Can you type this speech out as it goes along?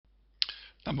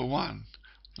Number 1.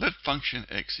 Let function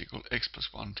x equal x plus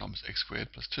 1 times x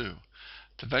squared plus 2.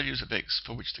 The values of x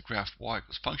for which the graph y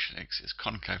equals function x is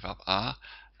concave up are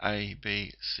a,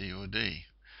 b, c, or d.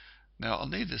 Now I'll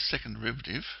need the second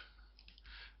derivative.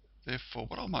 Therefore,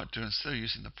 what I might do, instead of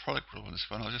using the product rule on this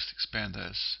one, I'll just expand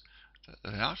that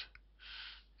out.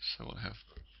 So we'll have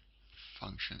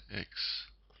function x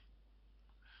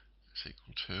is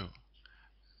equal to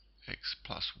x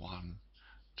plus 1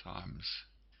 times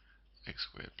x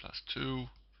squared plus 2.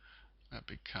 That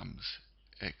becomes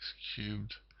x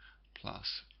cubed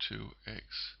plus 2x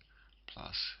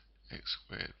plus x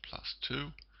squared plus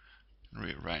 2. And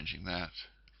rearranging that,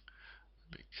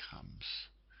 becomes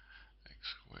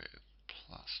x squared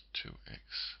plus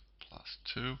 2x plus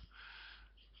 2.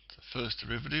 The first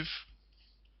derivative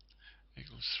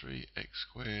equals 3x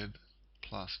squared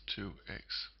plus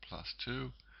 2x plus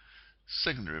 2.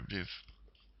 Second derivative,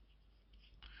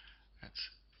 that's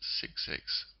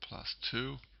 6x plus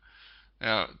 2.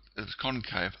 Now, if it's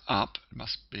concave up, it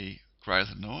must be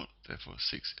greater than 0. Therefore,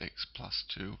 6x plus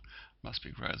 2 must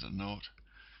be greater than 0.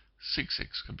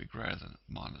 6x can be greater than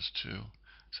minus 2.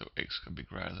 So x can be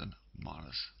greater than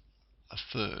minus a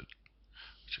third,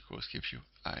 which of course gives you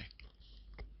a.